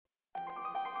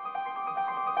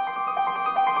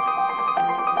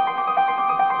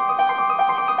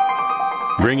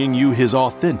bringing you his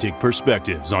authentic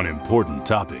perspectives on important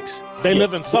topics. They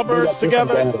live in suburbs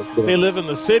together. They live in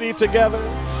the city together.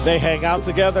 They hang out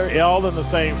together, all in the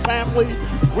same family.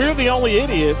 We're the only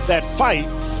idiots that fight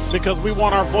because we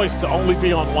want our voice to only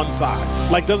be on one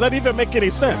side. Like, does that even make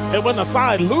any sense? And when the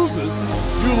side loses,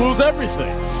 you lose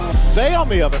everything. They, on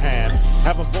the other hand,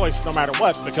 have a voice no matter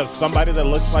what because somebody that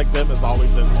looks like them is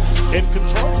always in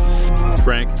control.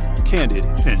 Frank, candid,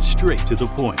 and straight to the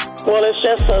point. Well, it's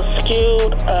just a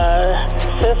skewed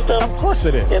system. Of course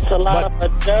it is. It's a lot of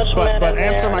adjustment. But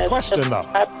answer my question, though.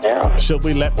 Should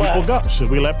we let people go? Should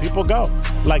we let people go?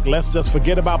 Like, let's just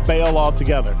forget about bail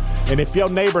altogether. And if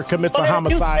your neighbor commits a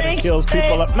homicide and kills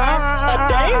people,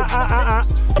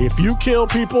 if you kill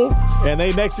people and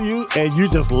they next to you and you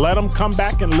just let them come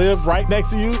back and live right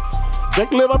next to you, they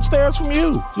can live upstairs from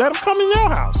you. Let them come in your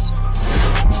house.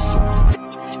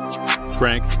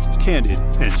 Frank, candid,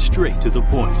 and straight to the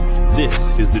point.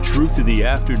 This is The Truth in the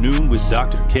Afternoon with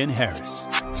Dr. Ken Harris.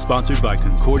 Sponsored by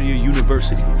Concordia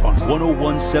University on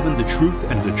 101.7 The Truth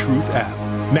and The Truth app.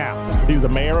 Now, he's the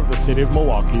mayor of the city of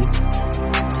Milwaukee.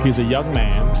 He's a young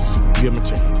man. Give him a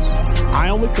chance. I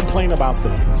only complain about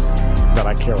things that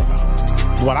I care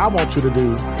about. What I want you to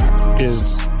do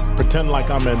is pretend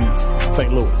like I'm in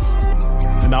St. Louis.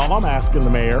 And all I'm asking the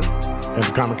mayor and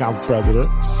the Common Council president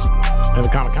and the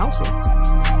Common Council,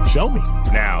 show me.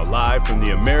 Now, live from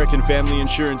the American Family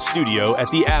Insurance Studio at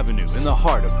the Avenue in the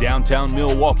heart of downtown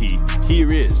Milwaukee,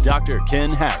 here is Dr. Ken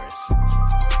Harris.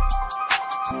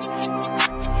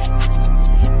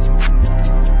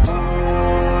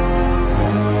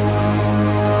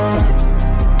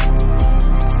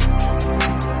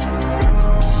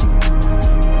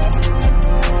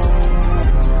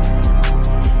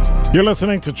 You're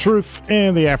listening to Truth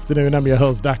in the Afternoon. I'm your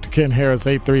host, Dr. Ken Harris.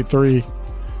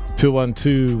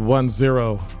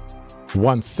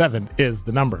 833-212-1017 is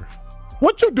the number.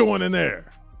 What you doing in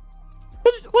there?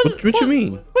 What you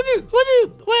mean? Where's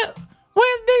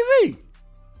DZ?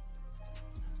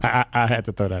 I had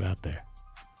to throw that out there.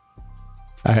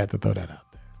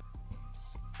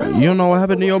 You don't know what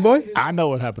happened to your boy? I know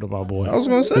what happened to my boy. I was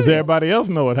going to say. Does everybody else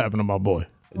know what happened to my boy?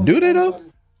 Do they, though?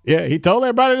 Yeah, he told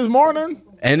everybody this morning.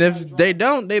 And if they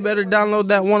don't, they better download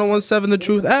that 101.7 The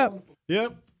Truth app.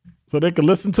 Yep. So they can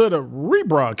listen to the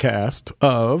rebroadcast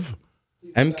of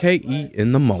MKE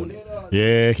in the morning.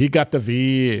 Yeah, he got the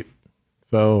vid.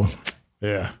 So,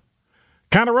 yeah.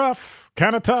 Kind of rough,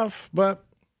 kind of tough, but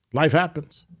life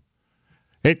happens.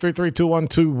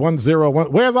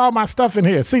 833-212-101. Where's all my stuff in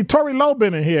here? See, Tory Lowe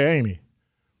been in here, ain't he?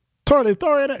 Tory in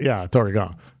there? Yeah, Tory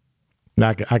gone.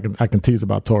 Now I can tease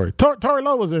about Tory. Tory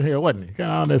Lowe was in here, wasn't he? Got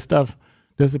all this stuff.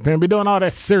 Disappearing, be doing all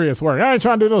that serious work. I ain't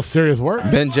trying to do no serious work.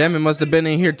 Benjamin must have been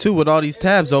in here too with all these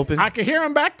tabs open. I can hear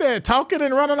him back there talking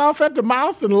and running off at the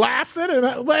mouth and laughing. And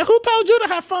who told you to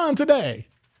have fun today?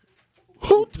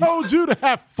 Who told you to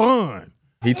have fun?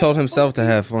 He told himself to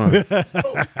have fun.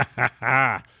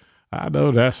 I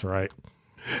know that's right.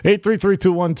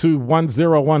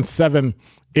 833-212-1017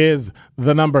 is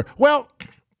the number. Well,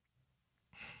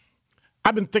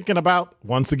 I've been thinking about,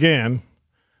 once again,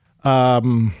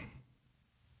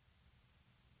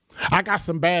 I got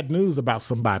some bad news about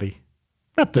somebody.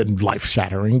 Nothing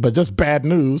life-shattering, but just bad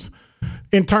news.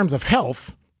 In terms of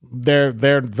health,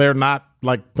 they're not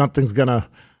like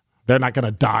they're not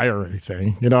gonna die or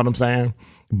anything. You know what I'm saying?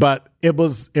 But it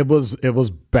was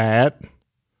bad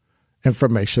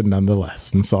information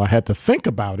nonetheless. And so I had to think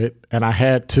about it and I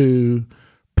had to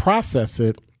process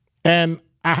it. And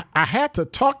I had to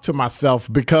talk to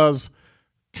myself because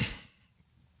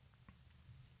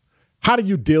how do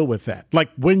you deal with that? Like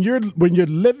when you're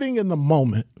living in the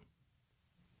moment,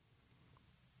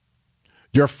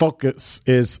 your focus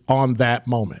is on that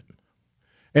moment.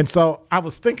 And so I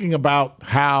was thinking about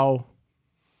how,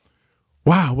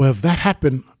 wow, well, if that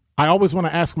happened, I always want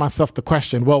to ask myself the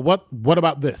question, well, what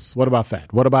about this? What about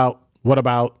that? What about?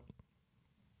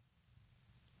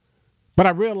 But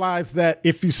I realized that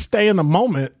if you stay in the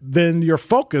moment, then your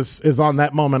focus is on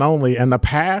that moment only, and the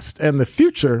past and the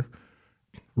future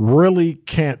really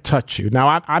can't touch you.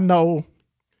 Now, I know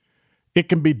it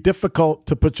can be difficult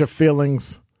to put your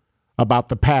feelings about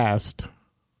the past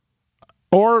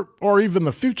or even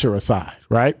the future aside,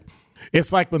 right?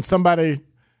 It's like when somebody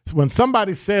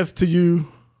says to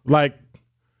you, like,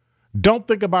 don't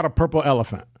think about a purple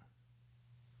elephant.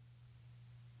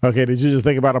 Okay, did you just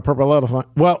think about a purple elephant?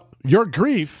 Well, your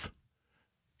grief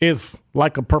is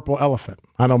like a purple elephant.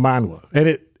 I know mine was.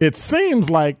 And it seems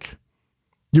like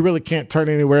you really can't turn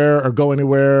anywhere or go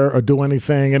anywhere or do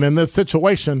anything. And in this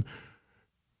situation,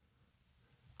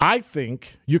 I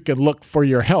think you can look for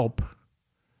your help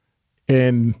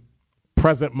in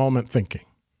present moment thinking.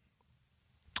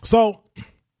 So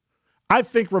I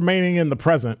think remaining in the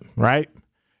present, right?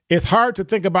 It's hard to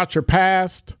think about your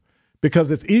past because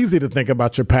it's easy to think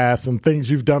about your past and things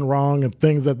you've done wrong and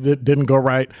things that didn't go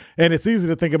right. And it's easy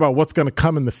to think about what's going to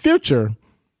come in the future.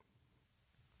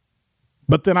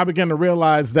 But then I began to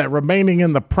realize that remaining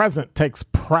in the present takes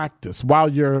practice. While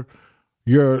you're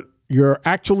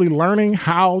actually learning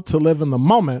how to live in the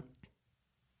moment,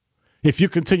 if you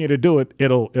continue to do it,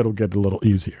 it'll get a little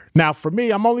easier. Now, for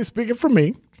me, I'm only speaking for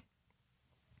me.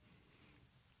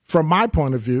 From my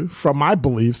point of view, from my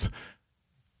beliefs,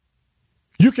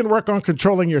 you can work on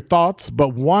controlling your thoughts, but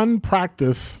one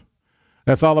practice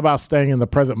that's all about staying in the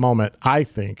present moment, I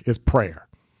think, is prayer.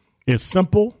 It's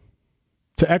simple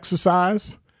to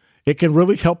exercise. It can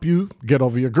really help you get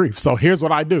over your grief. So here's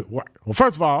what I do. Well,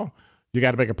 first of all, you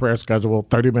got to make a prayer schedule,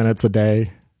 30 minutes a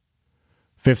day,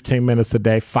 15 minutes a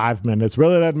day, 5 minutes.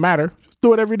 Really doesn't matter. Just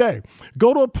do it every day.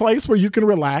 Go to a place where you can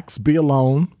relax, be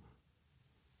alone,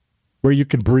 where you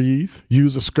can breathe,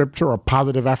 use a scripture or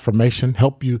positive affirmation,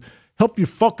 help you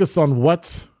focus on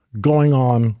what's going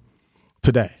on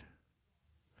today.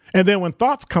 And then when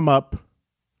thoughts come up,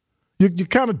 you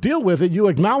kind of deal with it, you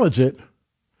acknowledge it,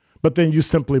 but then you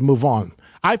simply move on.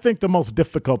 I think the most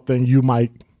difficult thing you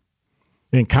might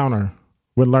encounter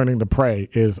when learning to pray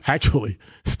is actually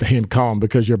staying calm,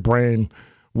 because your brain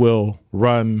will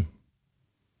run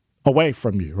away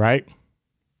from you, right?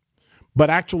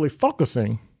 But actually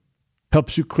focusing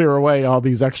helps you clear away all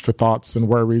these extra thoughts and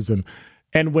worries.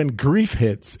 And when grief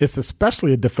hits, it's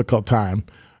especially a difficult time.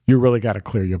 You really got to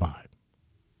clear your mind.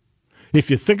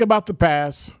 If you think about the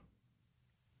past,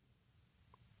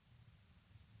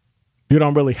 you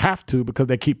don't really have to, because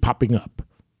they keep popping up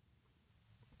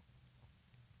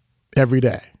every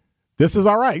day. This is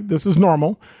all right. This is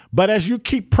normal. But as you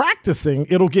keep practicing,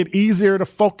 it'll get easier to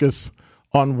focus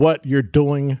on what you're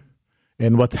doing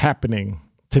and what's happening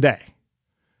today.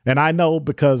 And I know,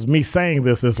 because me saying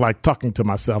this is like talking to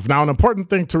myself. Now, an important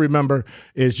thing to remember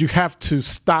is you have to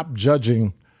stop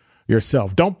judging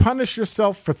yourself. Don't punish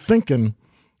yourself for thinking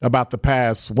about the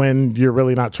past when you're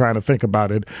really not trying to think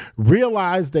about it.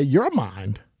 Realize that your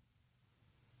mind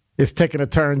is taking a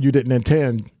turn you didn't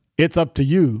intend. It's up to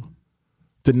you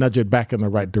to nudge it back in the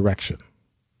right direction.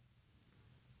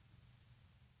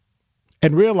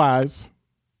 And realize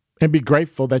and be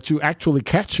grateful that you actually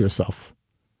catch yourself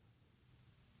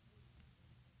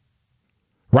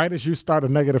right as you start a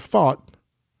negative thought.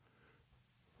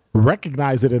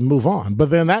 Recognize it and move on. But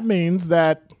then that means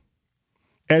that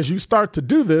as you start to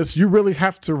do this, you really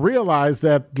have to realize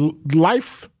that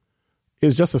life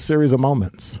is just a series of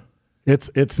moments.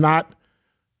 It's not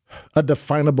a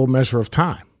definable measure of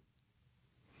time.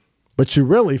 But you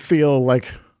really feel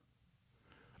like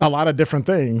a lot of different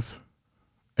things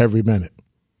every minute.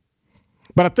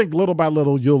 But I think little by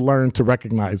little, you'll learn to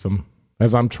recognize them,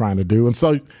 as I'm trying to do. And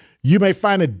so you may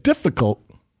find it difficult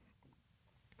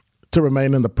to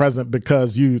remain in the present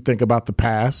because you think about the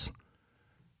past,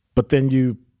 but then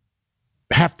you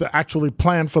have to actually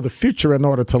plan for the future in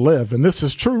order to live. And this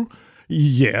is true,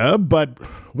 yeah, but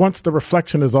once the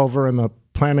reflection is over and the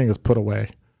planning is put away,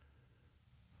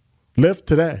 live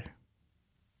today.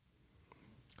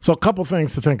 So a couple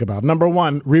things to think about. Number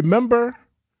one, remember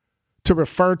to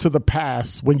refer to the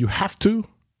past when you have to,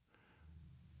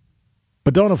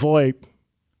 but don't avoid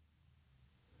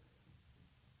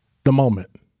the moment.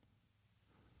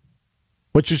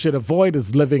 What you should avoid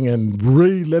is living and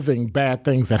reliving bad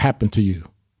things that happened to you.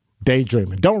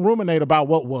 Daydreaming. Don't ruminate about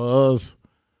what was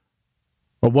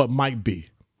or what might be.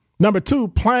 Number two,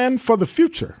 plan for the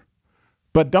future,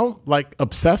 but don't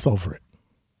obsess over it.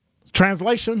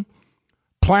 Translation,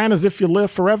 plan as if you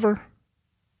live forever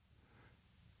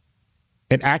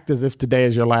and act as if today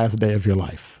is your last day of your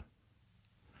life.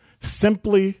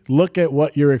 Simply look at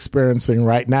what you're experiencing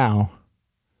right now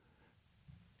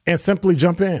and simply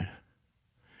jump in.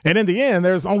 And in the end,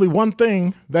 there's only one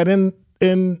thing that in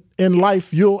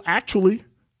life you'll actually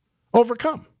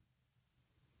overcome: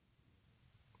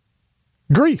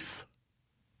 grief.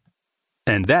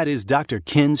 And that is Dr.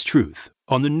 Ken's Truth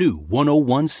on the new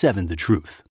 1017 The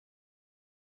Truth.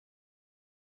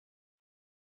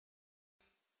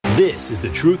 This is The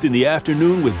Truth in the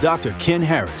Afternoon with Dr. Ken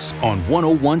Harris on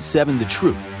 1017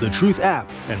 The Truth app,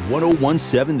 and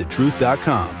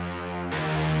 1017thetruth.com.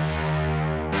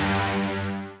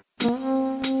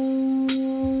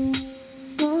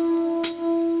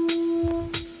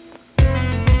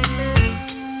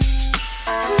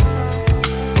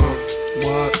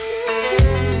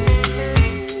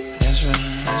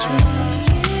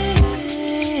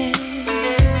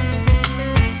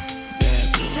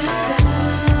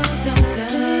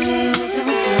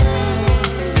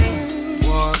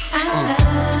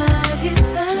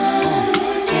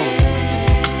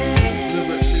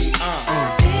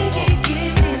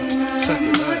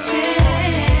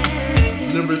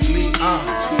 deliberately.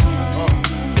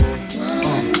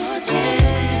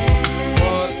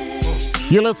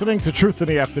 You're listening to Truth in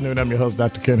the Afternoon. I'm your host,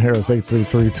 Dr. Ken Harris.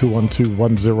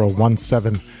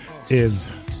 833-212-1017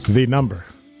 is the number.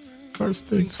 First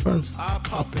things first.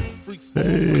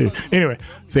 Hey. Anyway,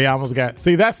 see, I almost got...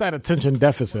 See, that's that attention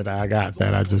deficit I got,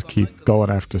 that I just keep going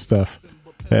after stuff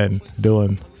and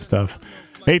doing stuff.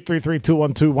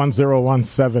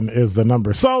 833-212-1017 is the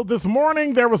number. So this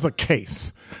morning, there was a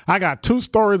case. I got two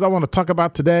stories I want to talk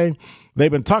about today.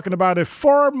 They've been talking about it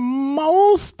for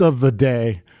most of the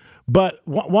day. But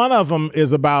one of them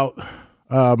is about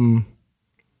San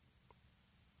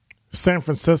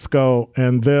Francisco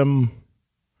and them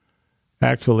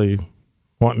actually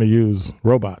wanting to use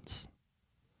robots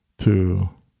to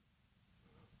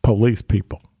police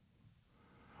people.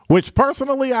 Which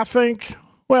personally, I think,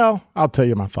 well, I'll tell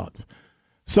you my thoughts.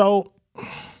 So,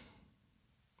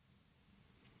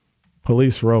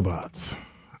 police robots.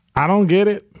 I don't get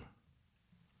it,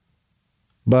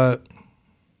 but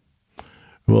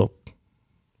we'll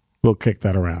kick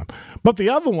that around. But the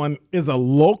other one is a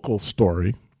local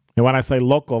story. And when I say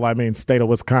local, I mean state of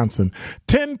Wisconsin.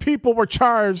 10 people were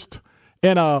charged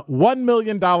in a $1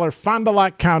 million Fond du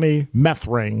Lac County meth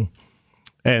ring,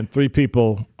 and 3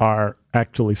 people are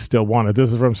actually still wanted.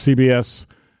 This is from CBS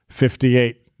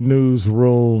 58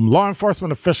 Newsroom. Law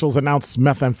enforcement officials announced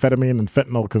methamphetamine and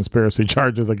fentanyl conspiracy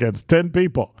charges against 10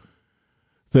 people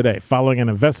today, following an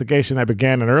investigation that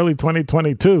began in early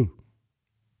 2022.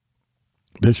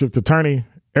 District Attorney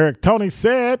Eric Toney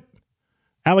said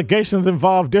allegations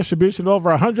involve distribution of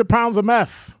over 100 pounds of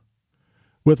meth,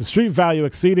 with the street value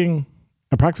exceeding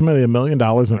approximately $1 million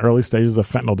in early stages of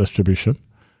fentanyl distribution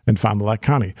in Fond du Lac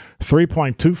County.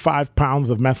 3.25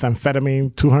 pounds of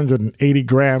methamphetamine, 280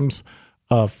 grams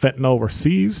of fentanyl were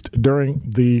seized during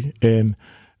the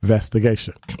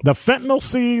investigation. The fentanyl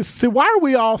seized. See, why are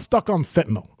we all stuck on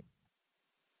fentanyl?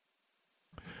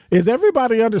 Is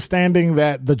everybody understanding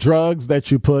that the drugs that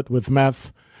you put with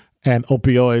meth and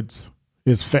opioids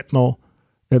is fentanyl,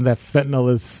 and that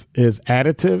fentanyl is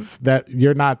additive, that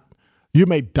you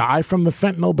may die from the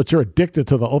fentanyl, but you're addicted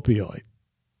to the opioid.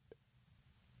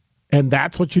 And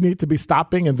that's what you need to be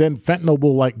stopping, and then fentanyl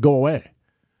will go away.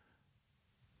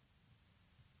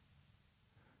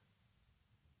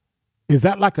 Is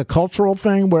that like a cultural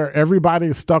thing where everybody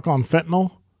is stuck on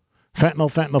fentanyl?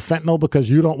 Fentanyl, because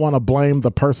you don't want to blame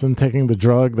the person taking the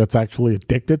drug that's actually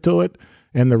addicted to it.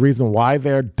 And the reason why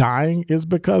they're dying is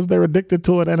because they're addicted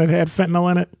to it and it had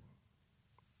fentanyl in it.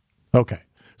 Okay.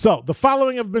 So the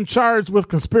following have been charged with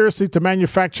conspiracy to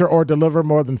manufacture or deliver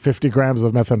more than 50 grams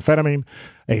of methamphetamine,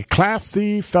 a Class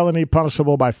C felony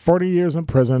punishable by 40 years in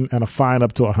prison and a fine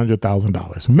up to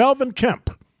 $100,000. Melvin Kemp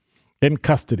in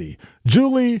custody.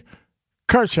 Julie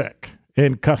Kerchek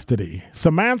in custody.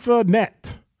 Samantha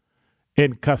Nett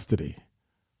in custody.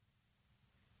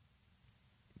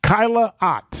 Kyla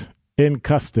Ott in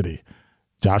custody.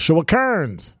 Joshua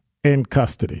Kearns in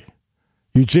custody.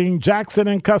 Eugene Jackson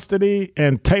in custody,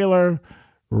 and Taylor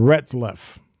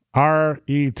Retzleff,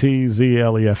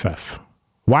 Retzleff.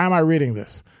 Why am I reading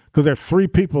this? Because there are 3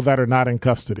 people that are not in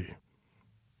custody.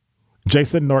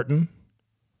 Jason Norton,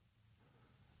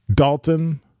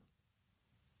 Dalton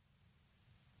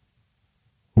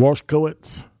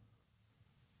Washkowitz,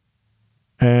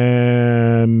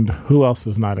 and who else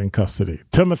is not in custody?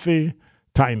 Timothy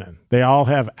Tynan. They all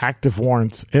have active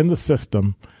warrants in the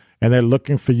system, and they're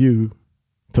looking for you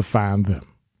to find them.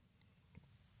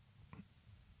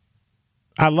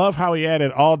 I love how he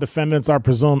added all defendants are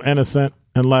presumed innocent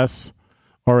unless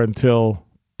or until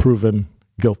proven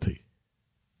guilty.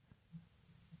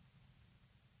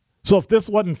 So if this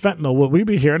wasn't fentanyl, would we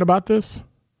be hearing about this?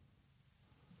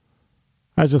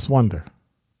 I just wonder.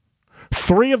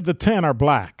 3 of the 10 are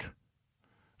black.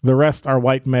 The rest are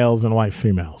white males and white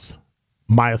females.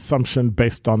 My assumption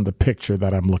based on the picture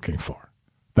that I'm looking for,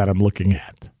 that I'm looking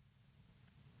at.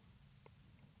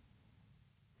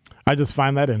 I just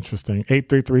find that interesting.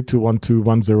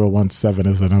 833-212-1017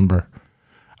 is the number.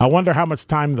 I wonder how much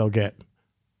time they'll get.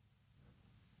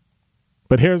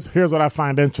 But here's what I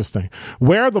find interesting.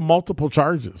 Where are the multiple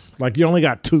charges? Like, you only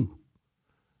got 2.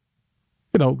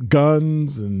 You know,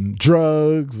 guns and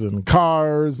drugs and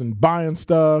cars and buying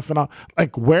stuff and all.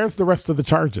 Like, where's the rest of the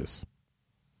charges?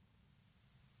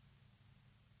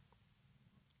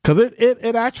 Because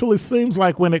it actually seems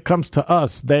like when it comes to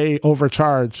us, they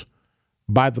overcharge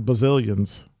by the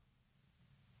bazillions.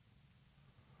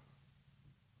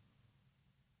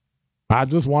 I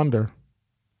just wonder.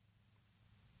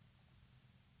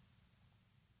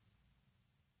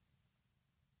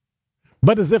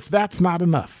 But as if that's not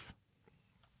enough,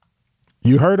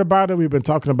 You heard about it. We've been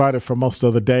talking about it for most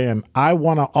of the day, and I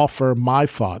want to offer my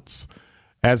thoughts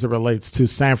as it relates to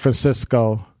San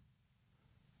Francisco.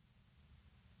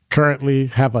 Currently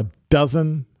have a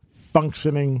dozen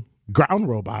functioning ground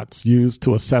robots used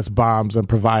to assess bombs and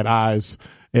provide eyes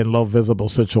in low visible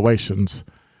situations.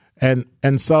 And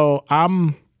so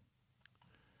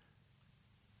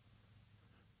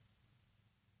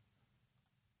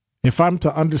if I'm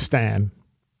to understand,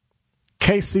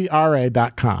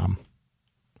 KCRA.com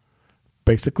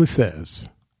basically says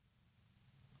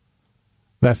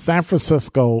that San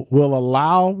Francisco will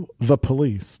allow the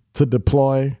police to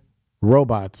deploy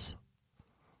robots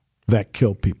that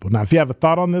kill people. Now, if you have a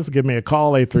thought on this, give me a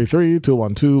call,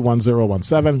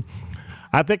 833-212-1017.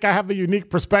 I think I have a unique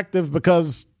perspective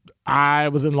because I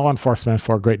was in law enforcement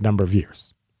for a great number of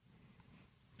years.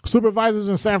 Supervisors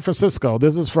in San Francisco,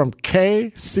 this is from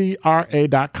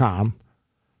KCRA.com.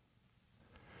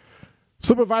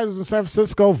 Supervisors in San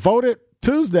Francisco voted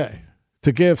Tuesday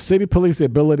to give city police the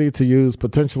ability to use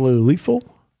potentially lethal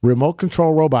remote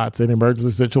control robots in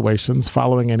emergency situations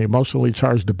following an emotionally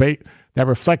charged debate that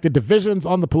reflected divisions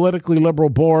on the politically liberal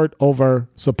board over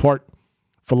support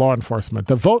for law enforcement.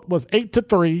 The vote was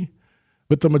 8-3,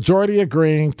 with the majority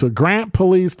agreeing to grant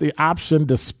police the option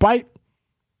despite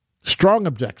strong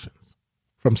objections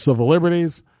from civil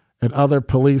liberties and other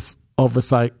police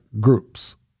oversight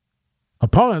groups.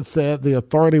 Opponents said the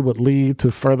authority would lead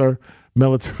to further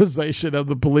militarization of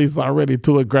the police, already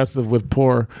too aggressive with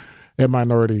poor and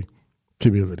minority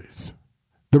communities.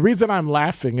 The reason I'm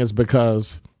laughing is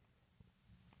because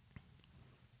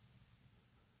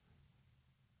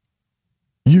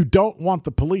you don't want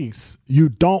the police, you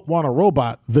don't want a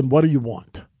robot, then what do you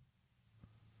want?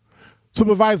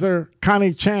 Supervisor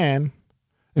Connie Chan,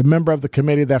 a member of the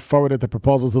committee that forwarded the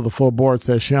proposal to the full board,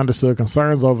 says she understood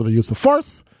concerns over the use of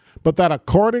force, but that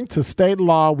according to state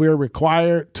law, we're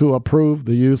required to approve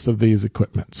the use of these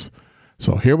equipments.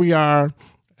 So here we are,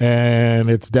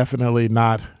 and it's definitely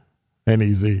not an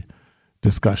easy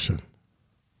discussion.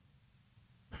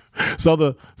 So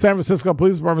the San Francisco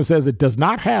Police Department says it does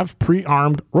not have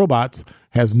pre-armed robots,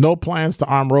 has no plans to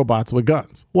arm robots with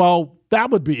guns. Well, that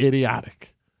would be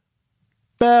idiotic.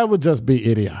 That would just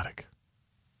be idiotic.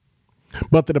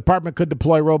 But the department could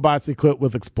deploy robots equipped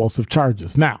with explosive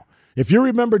charges. Now, if you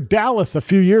remember Dallas a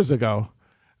few years ago,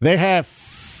 they had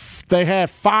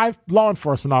 5 law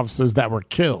enforcement officers that were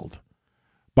killed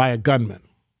by a gunman.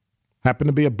 Happened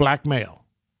to be a black male.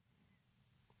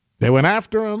 They went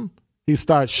after him. He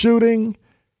started shooting,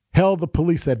 held the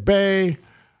police at bay,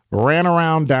 ran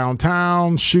around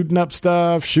downtown, shooting up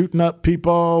stuff, shooting up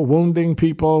people, wounding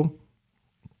people.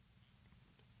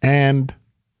 And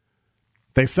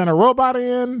they sent a robot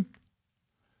in,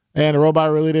 and the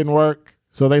robot really didn't work.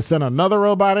 So they sent another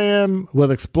robot in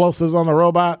with explosives on the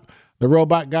robot. The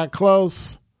robot got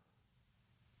close.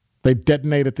 They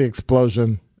detonated the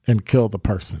explosion and killed the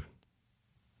person.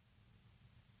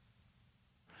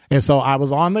 And so I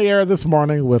was on the air this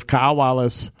morning with Kyle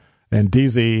Wallace and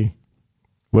DZ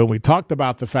when we talked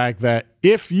about the fact that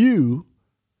if you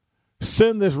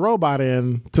send this robot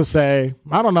in to, say,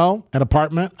 I don't know, an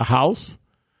apartment, a house,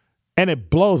 and it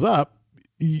blows up,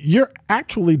 you're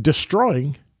actually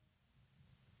destroying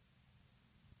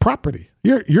property.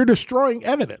 You're destroying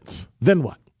evidence. Then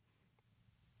what?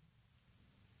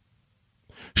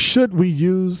 Should we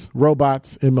use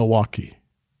robots in Milwaukee?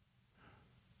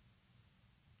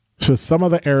 Should some of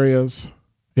the areas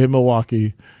in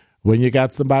Milwaukee, when you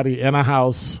got somebody in a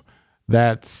house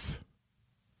that's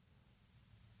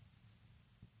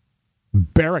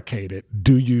barricaded,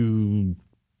 do you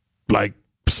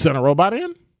send a robot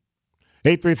in?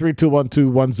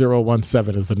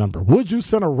 833-212-1017 is the number. Would you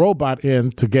send a robot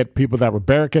in to get people that were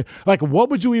barricaded? What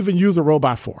would you even use a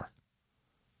robot for?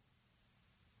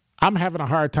 I'm having a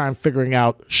hard time figuring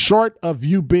out, short of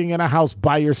you being in a house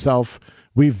by yourself,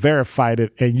 we verified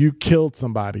it, and you killed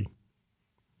somebody.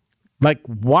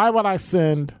 Why would I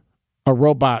send a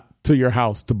robot to your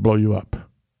house to blow you up?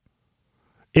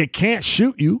 It can't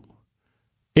shoot you.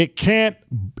 It can't,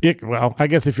 well, I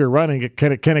guess if you're running,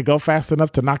 can it go fast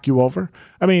enough to knock you over?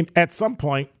 I mean, at some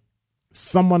point,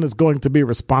 someone is going to be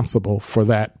responsible for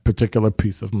that particular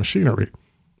piece of machinery,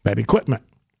 that equipment.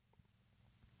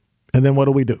 And then what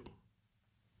do we do?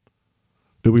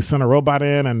 Do we send a robot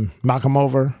in and knock them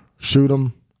over, shoot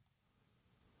them?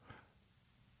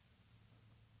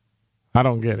 I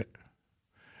don't get it.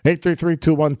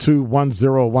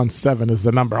 833-212-1017 is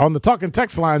the number. On the talking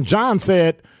text line, John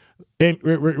said,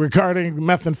 regarding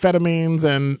methamphetamines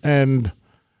and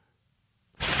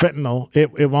fentanyl,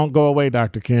 it won't go away,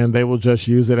 Dr. Ken. They will just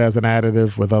use it as an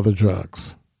additive with other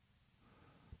drugs.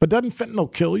 But doesn't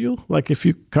fentanyl kill you? Like if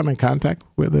you come in contact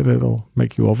with it, it'll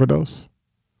make you overdose?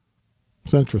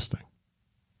 It's interesting.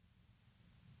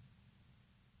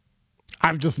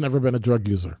 I've just never been a drug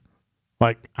user.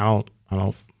 Like I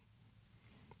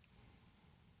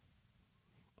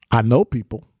know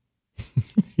people.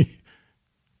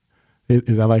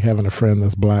 Is that like having a friend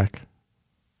that's black?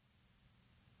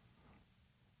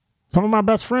 Some of my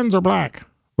best friends are black.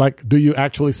 Like, do you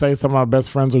actually say some of my best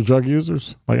friends are drug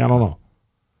users? Like, I don't know.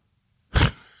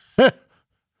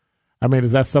 I mean,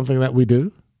 is that something that we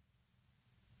do?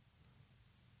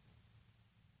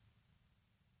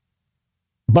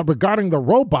 But regarding the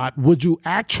robot, would you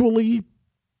actually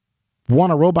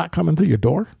want a robot coming to your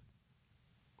door?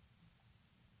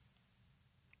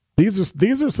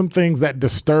 These are some things that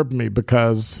disturb me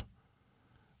because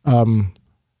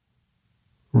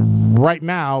right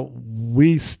now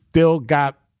we still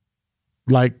got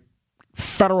like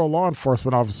federal law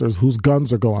enforcement officers whose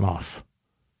guns are going off.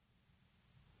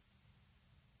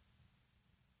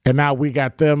 And now we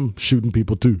got them shooting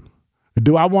people too.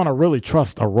 Do I want to really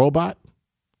trust a robot?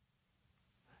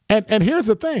 And here's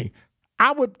the thing.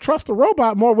 I would trust a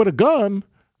robot more with a gun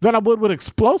than I would with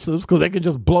explosives because they can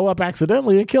just blow up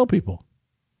accidentally and kill people.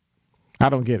 I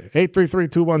don't get it.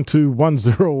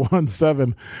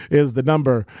 833-212-1017 is the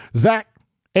number. Zach,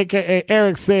 a.k.a.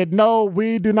 Eric, said, no,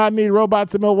 we do not need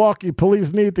robots in Milwaukee.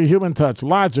 Police need the human touch,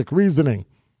 logic, reasoning.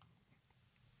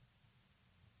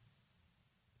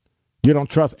 You don't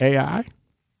trust AI?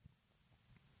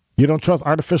 You don't trust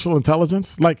artificial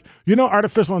intelligence? Like, you know,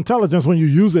 artificial intelligence, when you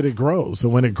use it, it grows.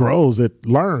 And when it grows, it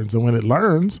learns. And when it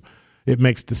learns, it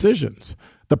makes decisions.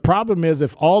 The problem is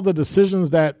if all the decisions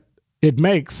that it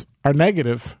makes are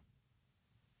negative,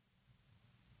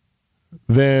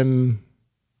 then,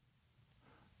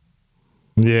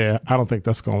 yeah, I don't think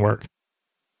that's going to work.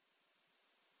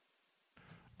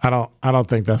 I don't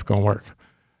think that's going to work.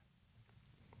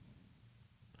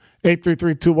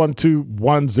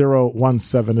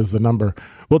 833-212-1017 is the number.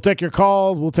 We'll take your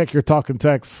calls. We'll take your talking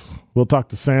texts. We'll talk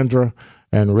to Sandra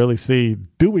and really see,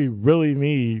 do we really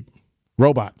need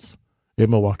robots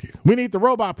in Milwaukee? We need the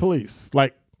robot police.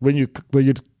 Like when you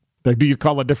like, do you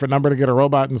call a different number to get a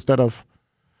robot instead of,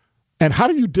 and how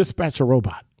do you dispatch a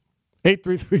robot?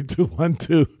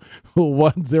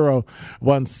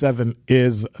 833-212-1017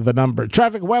 is the number.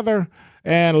 Traffic, weather,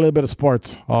 and a little bit of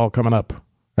sports all coming up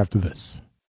after this.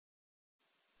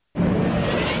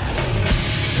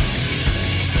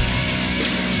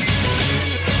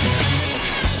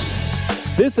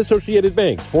 This Associated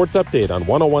Bank Sports Update on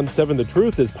 101.7 The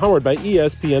Truth is powered by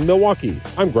ESPN Milwaukee.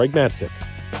 I'm Greg Matzik.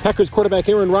 Packers quarterback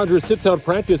Aaron Rodgers sits out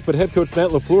practice, but head coach Matt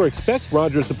LaFleur expects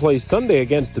Rodgers to play Sunday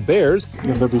against the Bears.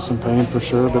 There'll be some pain for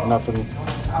sure, but nothing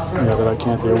that I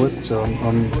can't deal with, so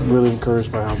I'm really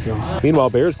encouraged by how I'm feeling.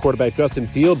 Meanwhile, Bears quarterback Justin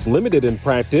Fields limited in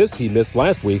practice. He missed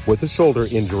last week with a shoulder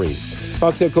injury.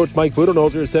 Fox head coach Mike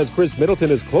Budenholzer says Chris Middleton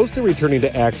is close to returning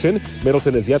to action.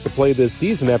 Middleton is yet to play this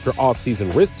season after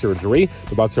off-season wrist surgery.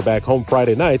 The Bucs are back home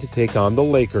Friday night to take on the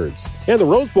Lakers. And the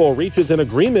Rose Bowl reaches an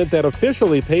agreement that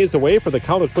officially paves the way for the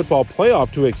college football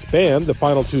playoff to expand the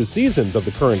final 2 seasons of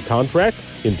the current contract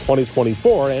in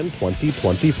 2024 and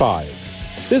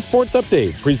 2025. This Sports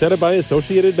Update presented by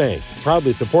Associated Bank,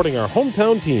 proudly supporting our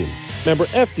hometown teams. Member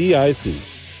FDIC.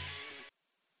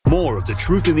 More of The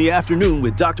Truth in the Afternoon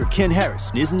with Dr. Ken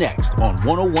Harris is next on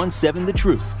 101.7 The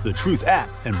Truth, The Truth app,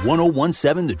 and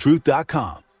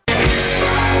 1017thetruth.com.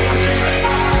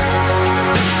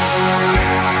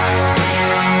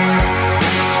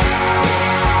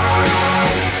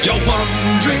 You're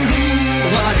wondering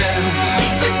who I am.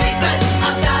 Secret, secret,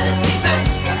 I've got a secret.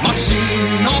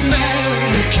 Machine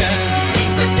American.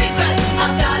 Secret, secret,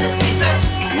 I've got a secret.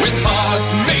 With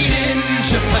parts made in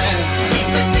Japan.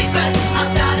 Secret, secret,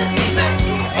 I've got a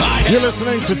secret. You're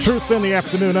listening to Truth in the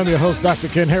Afternoon. I'm your host, Dr.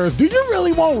 Ken Harris. Do you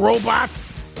really want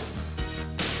robots?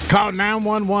 Call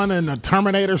 911 and the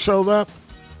Terminator shows up?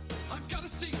 I've got a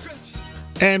secret.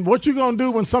 And what you gonna do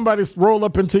when somebody roll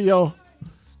up into your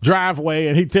driveway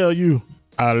and he tell you,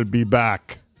 I'll be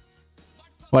back?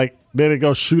 Like, then it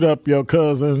go shoot up your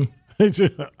cousin. Okay.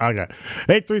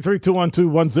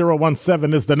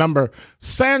 833-212-1017 is the number.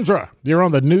 Sandra, you're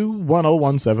on the new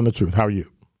 1017 The Truth. How are you?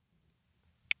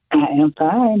 I am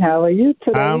fine. How are you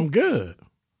today? I'm good.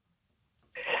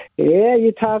 Yeah,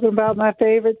 you're talking about my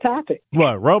favorite topic.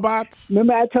 What, robots?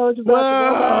 Remember I told you about the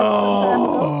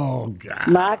robots? Oh, God.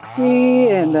 Moxie,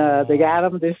 and they got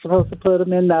them. They're supposed to put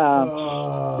them in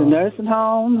the nursing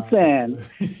homes and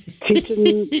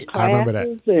teaching classes. I remember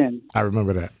that. I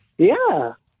remember that.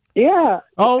 Yeah. Yeah.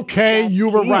 Okay, you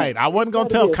were right. I wasn't going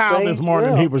to tell Kyle this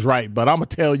morning he was right, but I'm going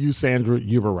to tell you, Sandra,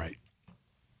 you were right.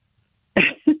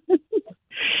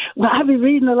 Well, I've been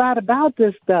reading a lot about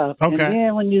this stuff. Okay. And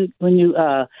then when you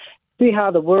see how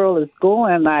the world is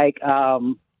going, like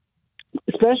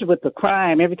especially with the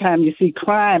crime, every time you see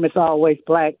crime, it's always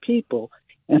black people.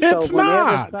 And It's so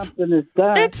whenever not. something is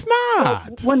done, It's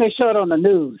not. when they show it on the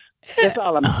news. That's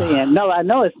all I'm saying. No, I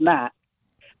know it's not.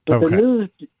 But Okay. the news,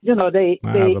 they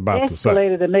I was about to say.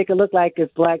 escalate it and make it look like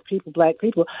it's black people.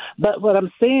 But what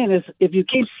I'm saying is, if you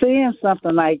keep saying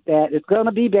something like that, it's going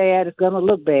to be bad. It's going to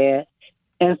look bad.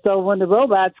 And so when the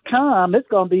robots come, it's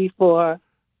going to be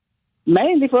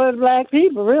mainly for the black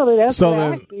people. Really, that's So the way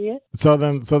then- I see it. So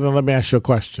then let me ask you a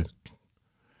question.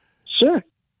 Sure.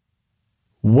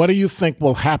 What do you think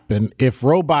will happen if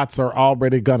robots are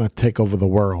already going to take over the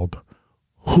world?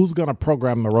 Who's going to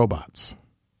program the robots?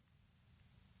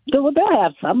 So they'll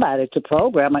have somebody to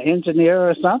program, an engineer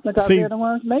or something, because See- they're the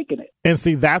ones making it. And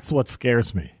see, that's what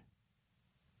scares me.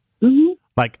 Mm-hmm.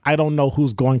 Like, I don't know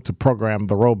who's going to program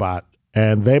the robot,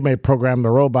 and they may program the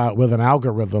robot with an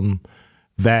algorithm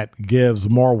that gives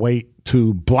more weight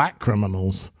to black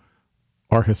criminals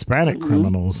or Hispanic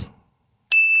criminals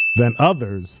than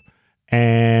others.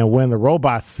 And when the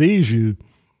robot sees you,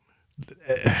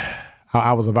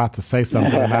 I was about to say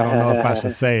something, and I don't know if I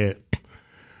should say it.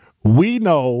 We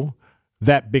know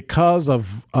that because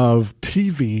of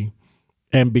TV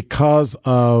and because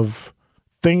of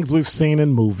things we've seen in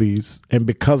movies and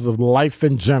because of life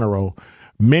in general,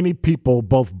 many people,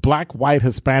 both black, white,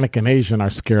 Hispanic, and Asian, are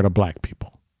scared of black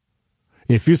people.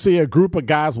 If you see a group of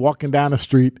guys walking down the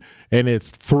street and it's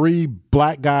 3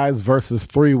 black guys versus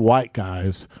 3 white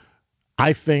guys,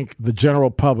 I think the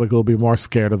general public will be more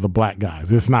scared of the black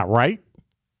guys. It's not right.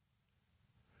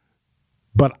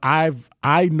 But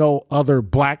I know other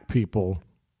black people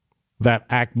that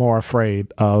act more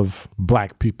afraid of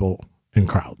black people in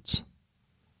crowds.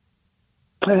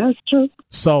 That's true.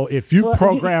 So if you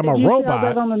program a you tell robot,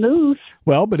 that on the news.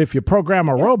 well, but if you program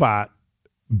a robot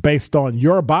based on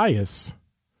your bias,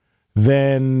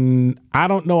 then I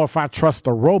don't know if I trust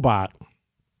a robot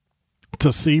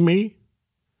to see me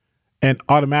and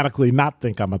automatically not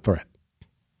think I'm a threat.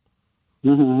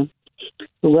 Mm-hmm.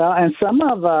 Well, and some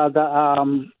of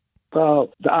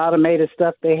the automated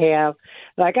stuff they have,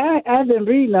 like I've been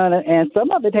reading on it, and some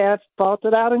of it has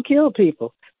faulted out and killed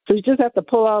people. So you just have to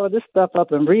pull all of this stuff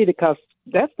up and read it, because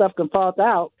that stuff can fault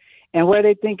out, and where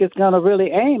they think it's going to really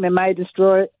aim, it might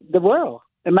destroy the world.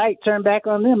 It might turn back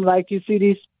on them, like you see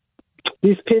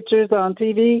these pictures on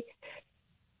TV,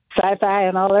 sci-fi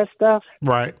and all that stuff.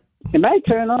 Right. It might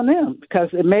turn on them because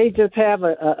it may just have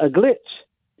a glitch.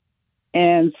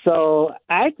 And so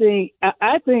I think,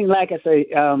 like I say,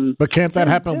 But can't that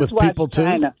happen with just watch people too?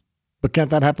 China. But can't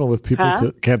that happen with people Huh?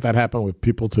 too? Can't that happen with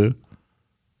people too?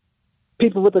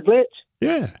 People with a glitch.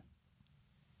 Yeah.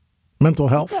 Mental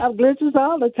health. I have glitches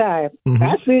all the time. Mhm.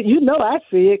 I see it. I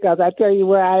see it because I tell you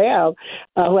where I am,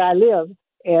 where I live,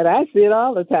 and I see it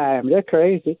all the time. They're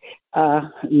crazy.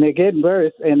 And they're getting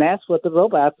worse, and that's what the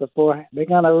robots are for. They're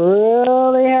going to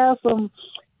really have some.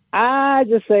 I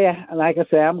just say, like I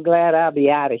said, I'm glad I'll be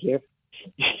out of here.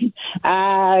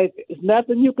 There's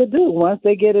nothing you could do once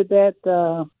they get it that,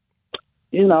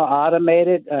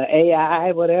 automated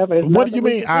AI, whatever. There's What do nothing you we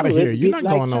mean can out of do. here? It'd You're be not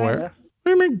like going nowhere. China. What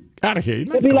do you mean out of here? You're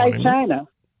not It'd be going like anywhere. China.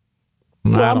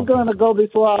 No, So I I'm don't going think to go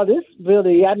before all this,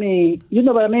 really. I mean, you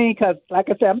know what I mean? Because, like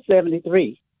I said, I'm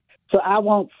 73. So I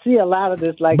won't see a lot of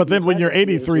this. But then when you're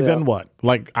 83, then what?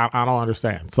 Like, I don't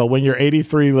understand. So when you're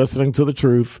 83, listening to the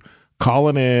truth,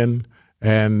 calling in,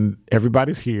 and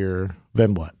everybody's here,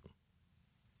 then what?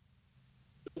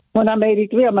 When I'm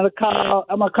 83, I'm gonna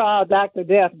call Dr.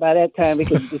 Death. By that time, we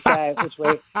can decide which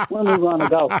way when we want to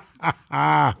go.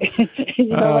 You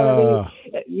know what I mean?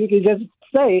 You can just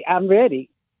say, "I'm ready,"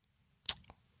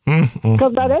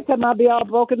 because by that time I'll be all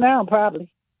broken down, probably.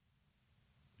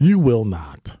 You will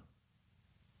not.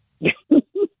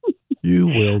 You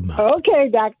will not. Okay,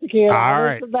 Dr. Ken. All I'll let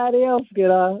right. somebody else get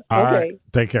on. All okay. right.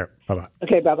 Take care. Bye-bye.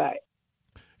 Okay. Bye-bye.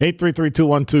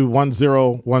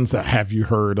 833-212-1017. Have you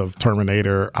heard of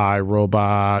Terminator,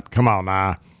 iRobot? Come on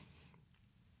now.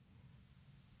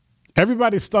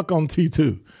 Everybody's stuck on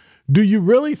T2. Do you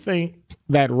really think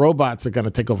that robots are going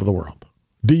to take over the world?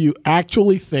 Do you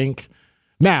actually think?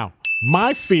 Now,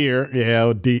 my fear,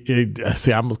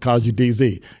 see, I almost called you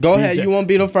DZ. Go ahead. You won't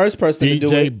be the first person to do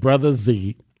DJ it. Brother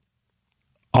Z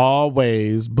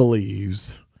always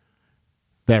believes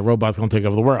that robots going to take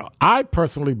over the world. I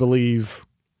personally believe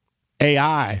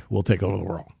AI will take over the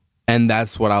world. And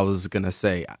that's what I was going to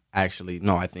say. Actually,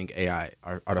 no, I think AI,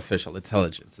 artificial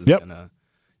intelligence, is Yep. going to,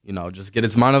 just get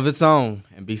its mind of its own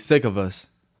and be sick of us.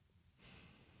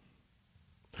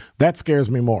 That scares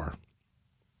me more.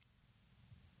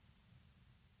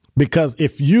 Because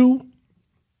if you,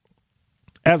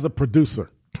 as a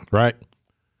producer, right,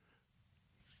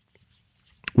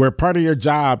 where part of your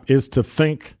job is to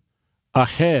think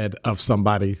ahead of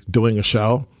somebody doing a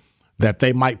show, that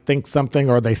they might think something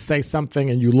or they say something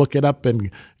and you look it up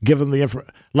and give them the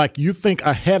information, like you think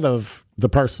ahead of the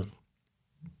person.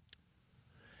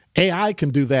 AI can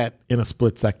do that in a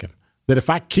split second. That if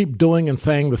I keep doing and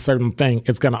saying the certain thing,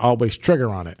 it's going to always trigger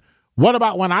on it. What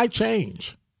about when I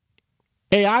change?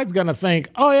 AI is going to think,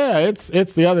 oh yeah, it's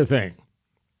the other thing.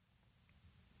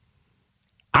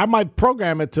 I might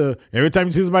program it to every time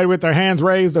you see somebody with their hands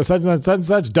raised or such and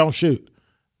such, don't shoot.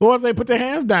 Well, what if they put their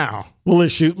hands down? Will it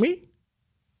shoot me?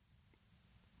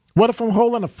 What if I'm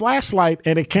holding a flashlight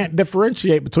and it can't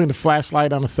differentiate between a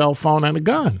flashlight on a cell phone and a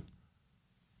gun?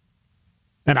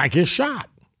 And I get shot.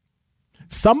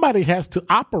 Somebody has to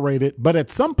operate it, but at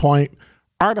some point,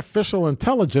 artificial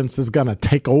intelligence is going to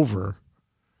take over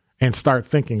and start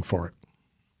thinking for it.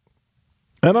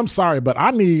 And I'm sorry, but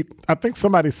I think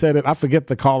somebody said it. I forget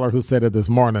the caller who said it this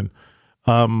morning.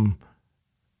 I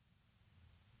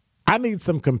need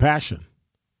some compassion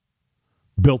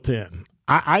built in.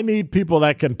 I need people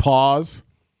that can pause.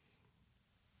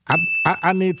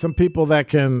 I need some people that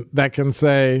can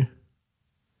say,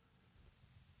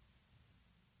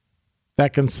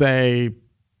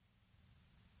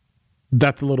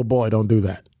 that's a little boy, don't do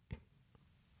that.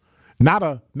 Not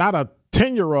a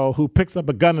 10-year-old who picks up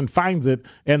a gun and finds it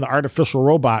and the artificial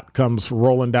robot comes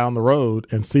rolling down the road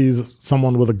and sees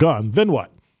someone with a gun. Then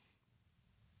what?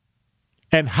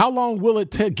 And how long will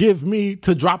it give me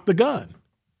to drop the gun?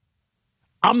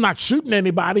 I'm not shooting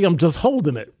anybody. I'm just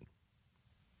holding it.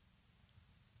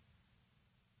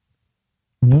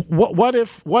 What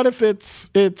if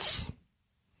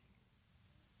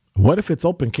it's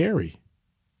open carry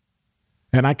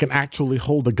and I can actually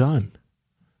hold a gun?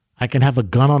 I can have a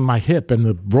gun on my hip and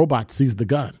the robot sees the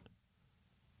gun.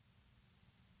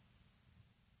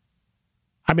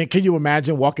 I mean, can you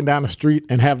imagine walking down the street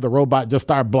and have the robot just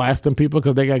start blasting people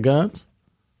because they got guns?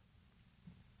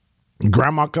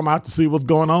 Grandma come out to see what's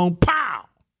going on. Pow!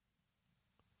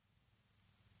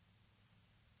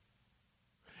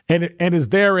 And is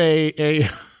there a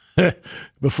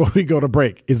before we go to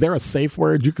break, is there a safe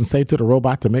word you can say to the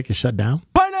robot to make it shut down?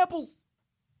 Pineapples!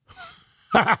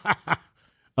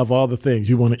 Of all the things,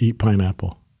 you want to eat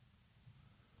pineapple.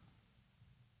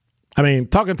 I mean,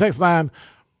 talking text line.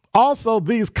 Also,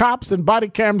 these cops and body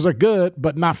cams are good,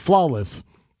 but not flawless.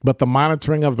 But the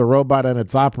monitoring of the robot and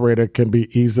its operator can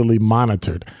be easily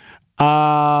monitored.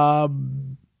 After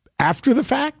the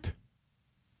fact?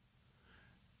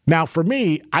 Now, for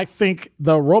me, I think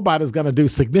the robot is going to do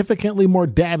significantly more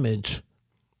damage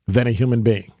than a human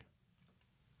being.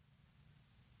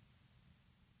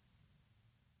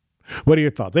 What are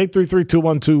your thoughts?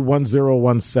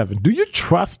 833-212-1017. Do you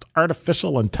trust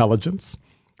artificial intelligence?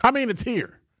 I mean, it's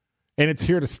here, and it's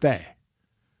here to stay.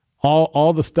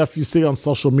 All the stuff you see on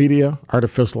social media,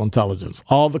 artificial intelligence.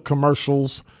 All the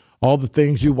commercials, all the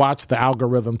things you watch, the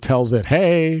algorithm tells it,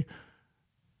 hey,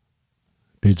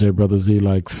 DJ Brother Z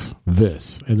likes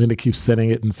this. And then it keeps sending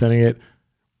it and sending it.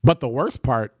 But the worst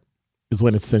part is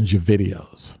when it sends you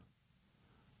videos.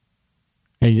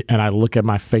 And I look at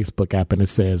my Facebook app and it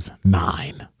says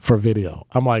 9 for video.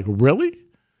 I'm like, really?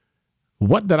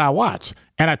 What did I watch?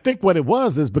 And I think what it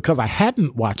was is because I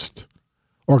hadn't watched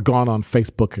or gone on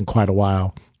Facebook in quite a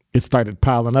while, it started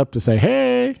piling up to say,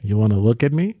 hey, you want to look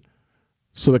at me?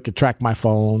 So it could track my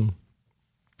phone,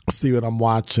 see what I'm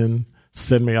watching,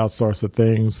 send me all sorts of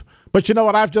things. But you know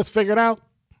what I've just figured out?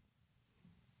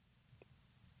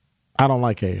 I don't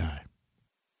like AI.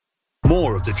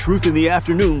 More of The Truth in the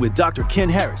Afternoon with Dr. Ken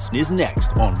Harris is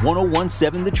next on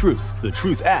 1017 The Truth, The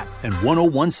Truth app, and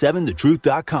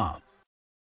 1017thetruth.com.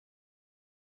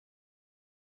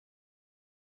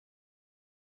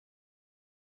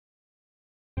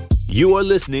 You are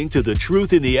listening to The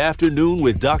Truth in the Afternoon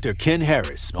with Dr. Ken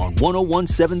Harris on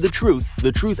 1017 The Truth,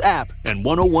 The Truth app, and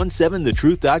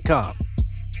 1017thetruth.com.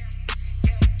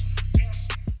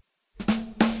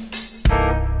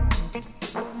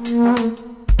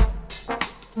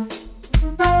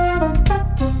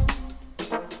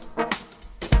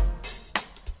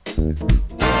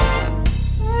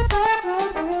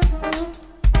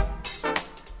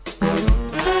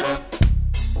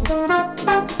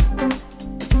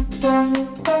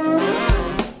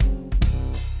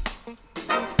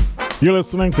 You're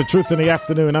listening to Truth in the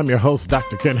Afternoon. I'm your host,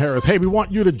 Dr. Ken Harris. Hey, we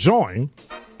want you to join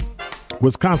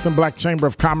Wisconsin Black Chamber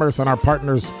of Commerce and our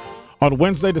partners on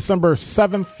Wednesday, December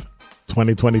 7th,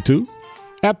 2022,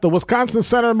 at the Wisconsin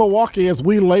Center in Milwaukee as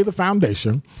we lay the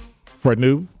foundation for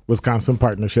new Wisconsin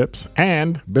partnerships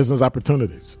and business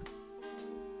opportunities.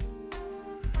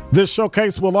 This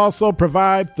showcase will also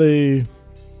provide the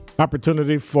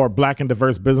opportunity for Black and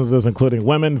diverse businesses, including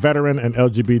women, veteran, and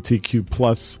LGBTQ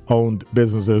plus owned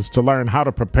businesses, to learn how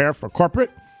to prepare for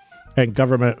corporate and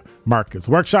government markets.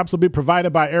 Workshops will be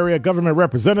provided by area government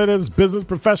representatives, business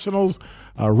professionals,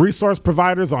 resource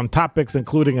providers on topics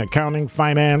including accounting,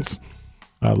 finance,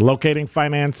 locating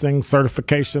financing,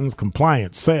 certifications,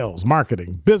 compliance, sales,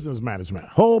 marketing, business management,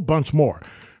 whole bunch more.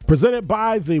 Presented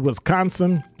by the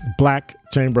Wisconsin Black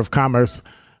Chamber of Commerce,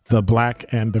 the Black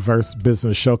and Diverse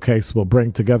Business Showcase will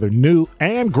bring together new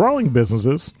and growing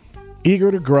businesses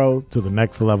eager to grow to the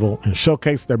next level and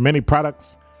showcase their many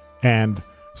products and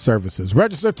services.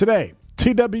 Register today,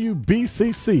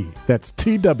 TWBCC, that's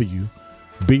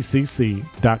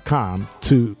TWBCC.com,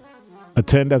 to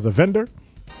attend as a vendor,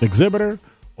 exhibitor,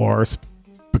 or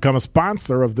become a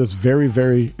sponsor of this very,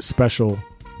 very special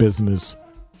business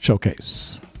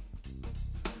showcase.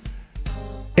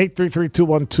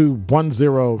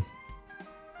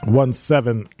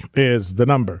 833-212-1017 is the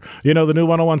number. You know, the new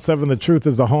 1017 The Truth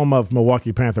is the home of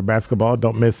Milwaukee Panther basketball.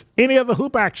 Don't miss any of the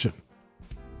hoop action.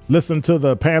 Listen to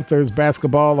the Panthers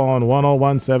basketball on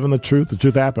 1017 The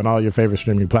Truth app, and all your favorite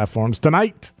streaming platforms.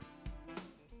 Tonight,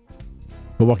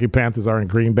 Milwaukee Panthers are in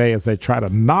Green Bay as they try to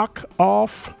knock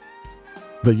off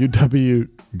the UW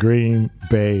Green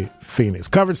Bay Phoenix.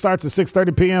 Coverage starts at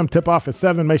 6:30 p.m. Tip-off at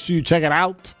 7. Make sure you check it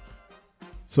out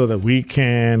so that we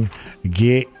can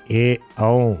get it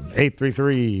on.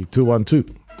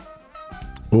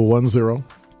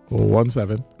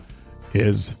 833-212-1017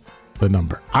 is the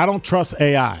number. I don't trust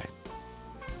AI.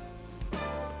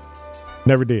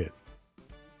 Never did.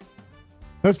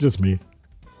 That's just me.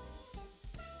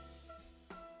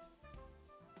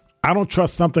 I don't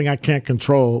trust something I can't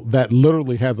control that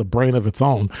literally has a brain of its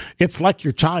own. It's like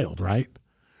your child, right?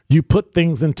 You put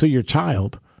things into your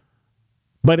child,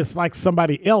 but it's like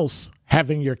somebody else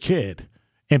having your kid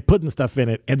and putting stuff in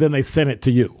it, and then they send it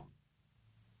to you.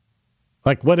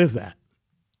 Like, what is that?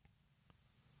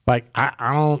 Like,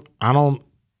 I don't,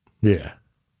 yeah.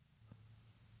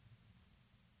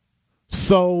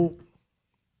 So,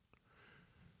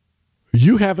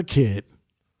 you have a kid.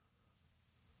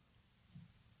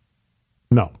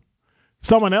 No.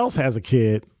 Someone else has a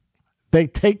kid. They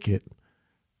take it.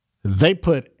 They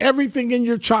put everything in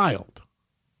your child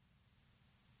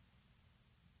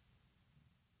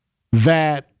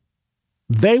that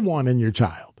they want in your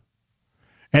child.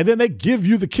 And then they give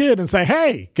you the kid and say,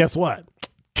 hey, guess what?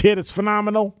 Kid is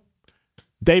phenomenal.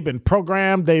 They've been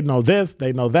programmed. They know this.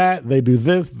 They know that. They do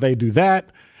this. They do that.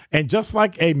 And just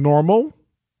like a normal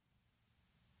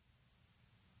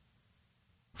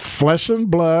flesh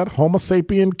and blood Homo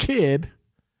sapien kid,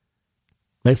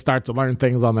 they start to learn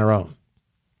things on their own.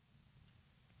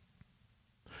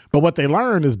 But what they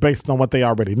learn is based on what they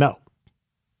already know.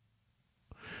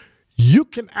 You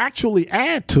can actually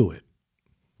add to it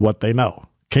what they know.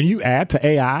 Can you add to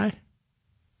AI?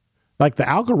 Like, the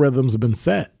algorithms have been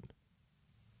set.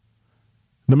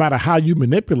 No matter how you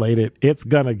manipulate it, it's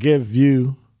going to give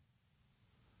you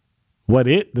what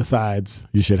it decides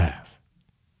you should have.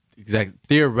 Exactly.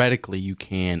 Theoretically, you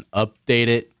can update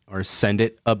it or send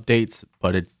it updates,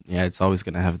 but it's always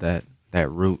going to have that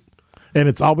root. And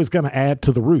it's always going to add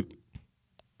to the root.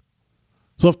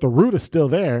 So if the root is still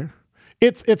there,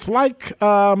 it's like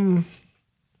the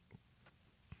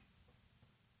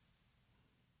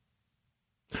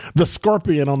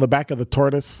scorpion on the back of the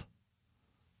tortoise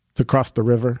to cross the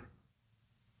river.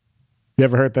 You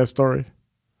ever heard that story?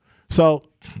 So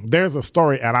there's a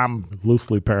story, and I'm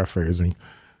loosely paraphrasing.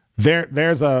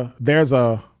 There's a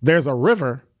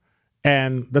river,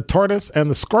 and the tortoise and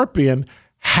the scorpion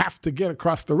have to get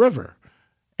across the river.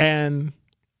 And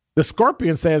the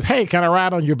scorpion says, hey, can I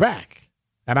ride on your back?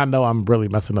 And I know I'm really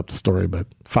messing up the story, but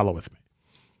follow with me.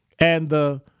 And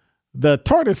the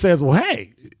tortoise says, well,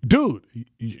 hey, dude,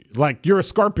 you're a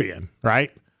scorpion,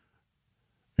 right?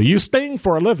 You sting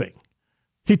for a living.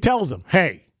 He tells him,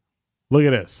 hey, look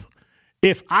at this.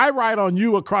 If I ride on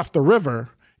you across the river,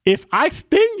 if I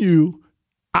sting you,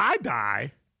 I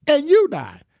die and you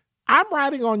die. I'm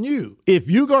riding on you. If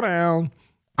you go down,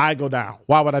 I go down.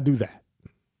 Why would I do that?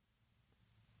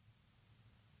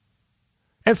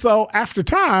 And so after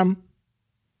time,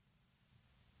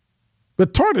 the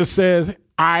tortoise says,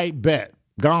 I bet.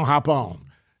 Go hop on.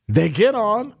 They get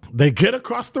on, they get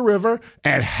across the river,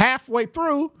 and halfway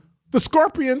through, the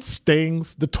scorpion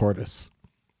stings the tortoise.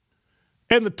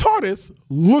 And the tortoise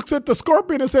looks at the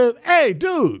scorpion and says, hey,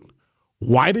 dude,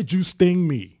 why did you sting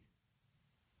me?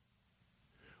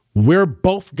 We're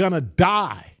both gonna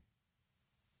die.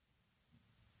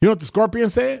 You know what the scorpion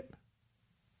said?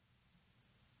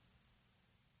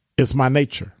 It's my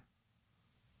nature.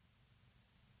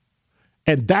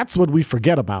 And that's what we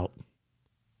forget about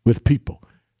with people.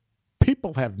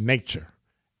 People have nature.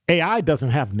 AI doesn't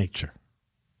have nature.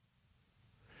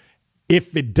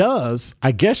 If it does,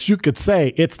 I guess you could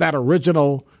say it's that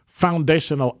original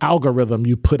foundational algorithm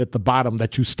you put at the bottom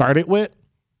that you started with.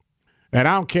 And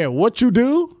I don't care what you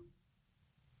do,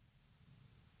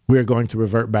 we're going to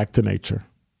revert back to nature.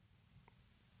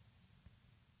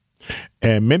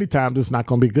 And many times it's not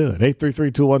going to be good.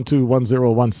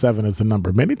 833-212-1017 is the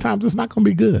number. Many times it's not going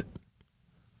to be good.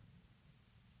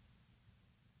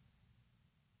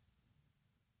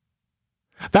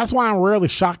 That's why I'm rarely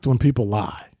shocked when people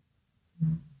lie.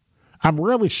 I'm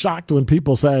rarely shocked when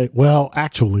people say, well,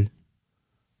 actually.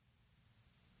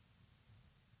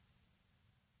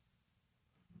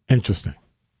 Interesting.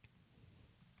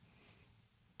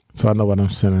 So I know what I'm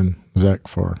sending Zach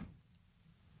for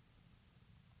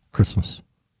Christmas.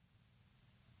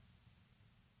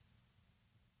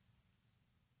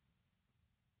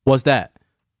 What's that?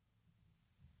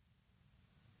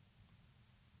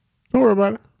 Don't worry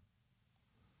about it.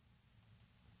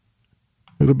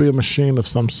 It'll be a machine of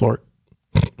some sort.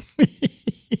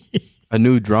 A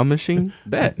new drum machine?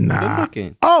 Bet. Nah. Good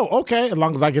looking. Oh, okay. As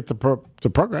long as I get to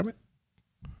program it.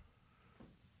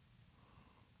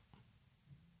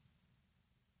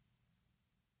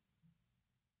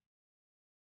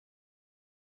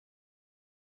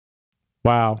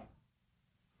 Wow.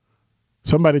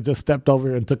 Somebody just stepped over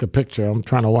here and took a picture. I'm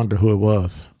trying to wonder who it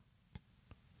was.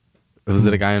 Was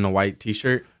it a guy in a white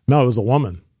t-shirt? No, it was a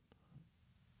woman.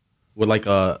 With like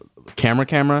a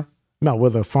camera? No,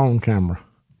 with a phone camera.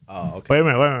 Oh, okay. Wait a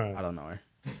minute. I don't know her.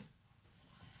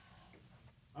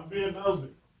 I'm being nosy.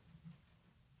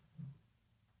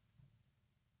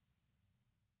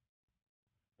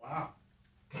 Wow.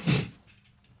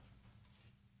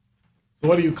 So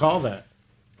what do you call that?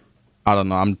 I don't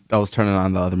know. I was turning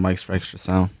on the other mics for extra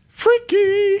sound.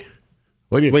 Freaky.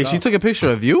 What do you Wait, call she it? took a picture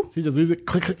of you? She just used it,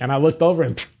 click, and I looked over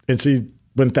and she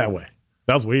went that way.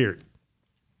 That was weird.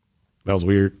 That was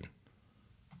weird.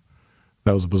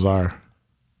 That was bizarre.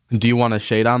 Do you want a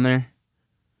shade on there?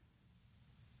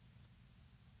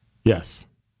 Yes.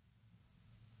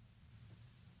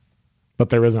 But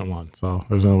there isn't one, so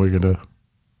there's nothing we can do.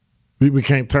 We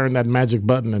can't turn that magic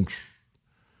button and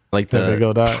Like they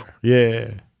go down.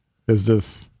 Yeah. It's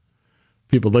just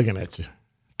people looking at you.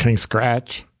 Can't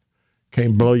scratch.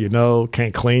 Can't blow your nose.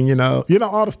 Can't clean your nose. You know,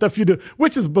 all the stuff you do,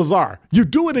 which is bizarre. You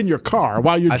do it in your car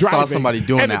while you're driving. I saw somebody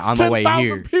doing that on the way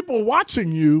here. 10,000 people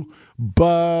watching you,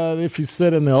 but if you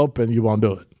sit in the open, you won't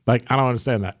do it. Like, I don't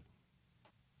understand that.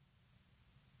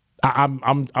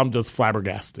 I'm just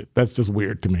flabbergasted. That's just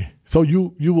weird to me. So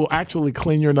you will actually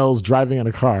clean your nose driving in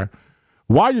a car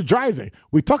while you're driving.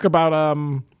 We talk about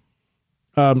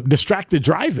distracted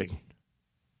driving.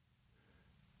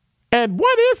 And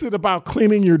what is it about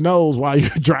cleaning your nose while you're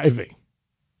driving?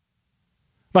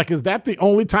 Like, is that the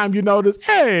only time you notice,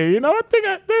 hey, you know, I think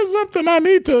there's something I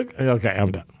need to. Okay,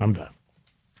 I'm done. I'm done.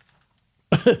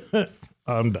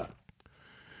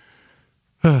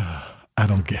 I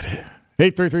don't get it.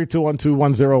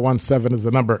 833-212-1017 is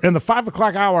the number. In the 5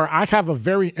 o'clock hour, I have a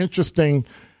very interesting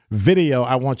video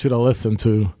I want you to listen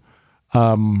to.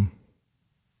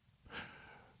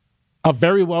 A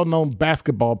very well-known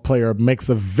basketball player makes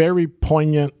a very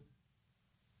poignant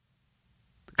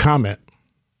comment.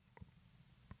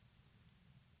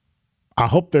 I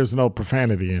hope there's no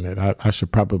profanity in it.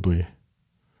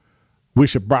 We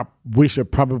should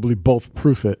probably both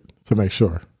proof it to make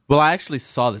sure. Well, I actually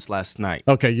saw this last night.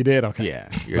 Okay, you did? Okay. Yeah,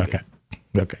 you're okay.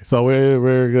 Good. Okay, so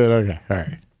we're good. Okay, all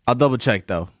right. I'll double check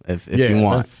though if you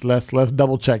want. Let's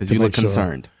double check. Because you look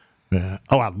concerned. Yeah.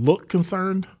 Oh, I look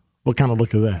concerned? What kind of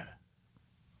look is that?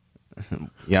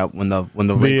 Yeah, when the wrinkles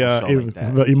show like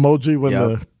that. The emoji when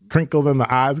the crinkles in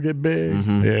the eyes get big.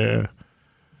 Mm-hmm.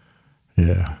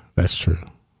 Yeah, that's true.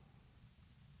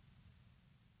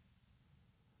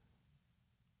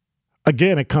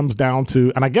 Again, it comes down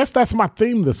to, and I guess that's my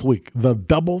theme this week, the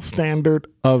double standard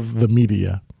of the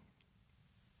media.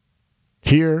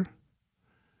 Here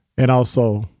and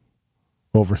also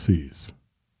overseas.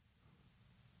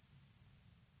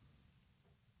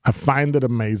 I find it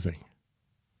amazing.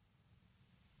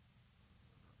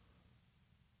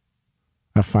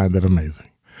 I find it amazing.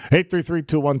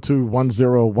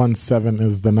 833-212-1017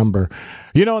 is the number.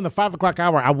 You know, in the 5 o'clock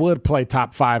hour, I would play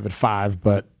top 5 at 5,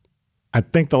 but I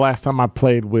think the last time I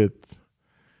played with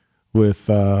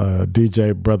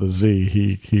DJ Brother Z,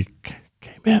 he came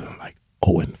in like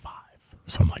 0-5,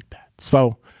 something like that.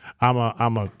 So I'm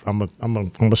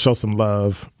gonna show some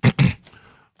love. I'm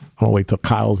gonna wait till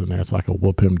Kyle's in there so I can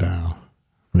whoop him down.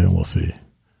 Then we'll see.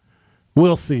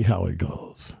 We'll see how it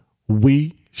goes.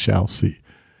 We shall see.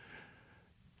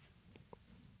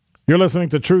 You're listening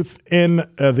to Truth in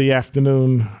the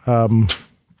Afternoon.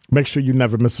 Make sure you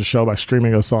never miss a show by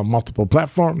streaming us on multiple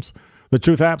platforms. The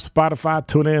Truth app, Spotify,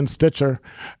 TuneIn, Stitcher,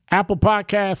 Apple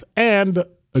Podcasts, and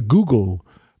Google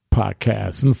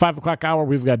Podcasts. In the 5 o'clock hour,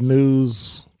 we've got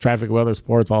news, traffic, weather,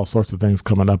 sports, all sorts of things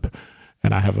coming up.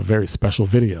 And I have a very special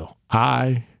video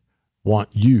I want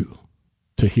you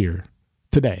to hear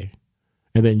today.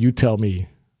 And then you tell me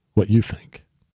what you think.